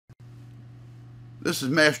This is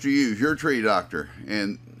Master Hughes, your tree doctor,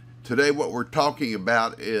 and today what we're talking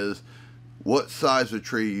about is what size of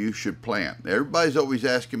tree you should plant. Everybody's always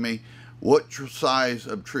asking me, what size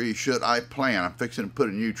of tree should I plant? I'm fixing to put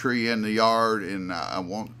a new tree in the yard and I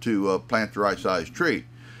want to plant the right size tree.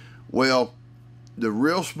 Well, the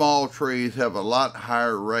real small trees have a lot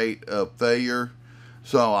higher rate of failure,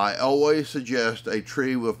 so I always suggest a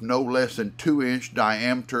tree with no less than 2-inch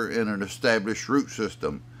diameter and an established root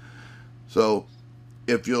system. So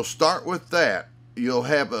if you'll start with that, you'll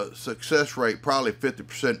have a success rate probably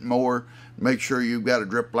 50% more. Make sure you've got a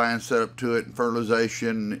drip line set up to it, and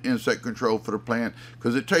fertilization, insect control for the plant,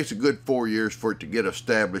 because it takes a good 4 years for it to get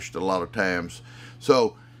established a lot of times.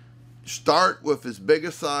 So start with as big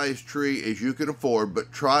a size tree as you can afford,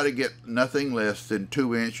 but try to get nothing less than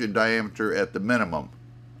 2-inch in diameter at the minimum.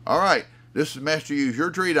 All right, this is Master Hughes, your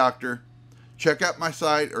tree doctor. Check out my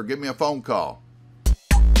site or give me a phone call.